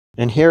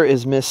And here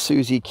is Miss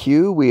Susie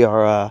Q. We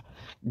are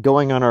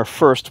going on our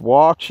first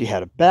walk. She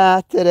had a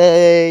bath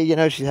today. You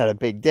know, she's had a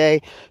big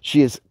day.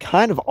 She has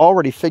kind of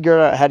already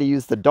figured out how to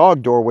use the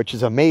dog door, which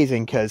is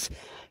amazing because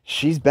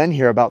she's been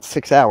here about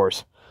 6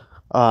 hours.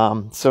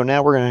 So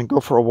now we're going to go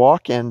for a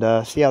walk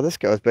and see how this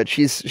goes. But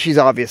she's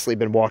obviously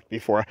been walked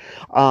before.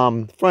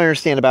 From what I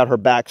understand about her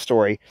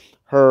backstory,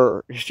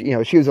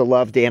 she was a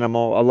loved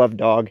animal, a loved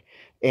dog,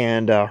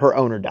 and her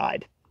owner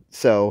died.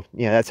 So,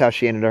 that's how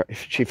she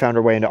found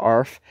her way into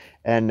A.A.R.F.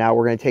 And now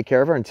we're going to take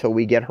care of her until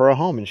we get her a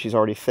home. And she's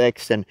already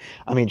fixed. And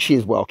I mean,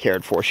 she's well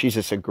cared for. She's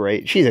a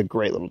great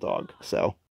little dog. So.